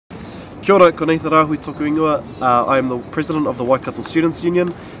Kia ora, ko nei te Rahui toku ingoa. I am the president of the Waikato Students'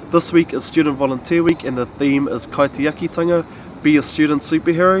 Union. This week is Student Volunteer Week and the theme is Kaitiakitanga, be a student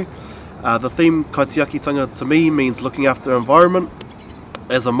superhero. The theme Kaitiakitanga to me means looking after our environment.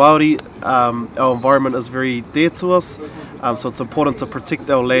 As a Māori, our environment is very dear to us, so it's important to protect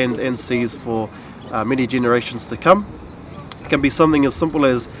our land and seas for many generations to come. It can be something as simple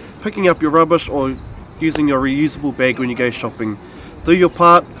as picking up your rubbish or using your reusable bag when you go shopping. Do your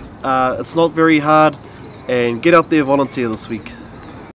part, it's not very hard, and get out there, volunteer this week.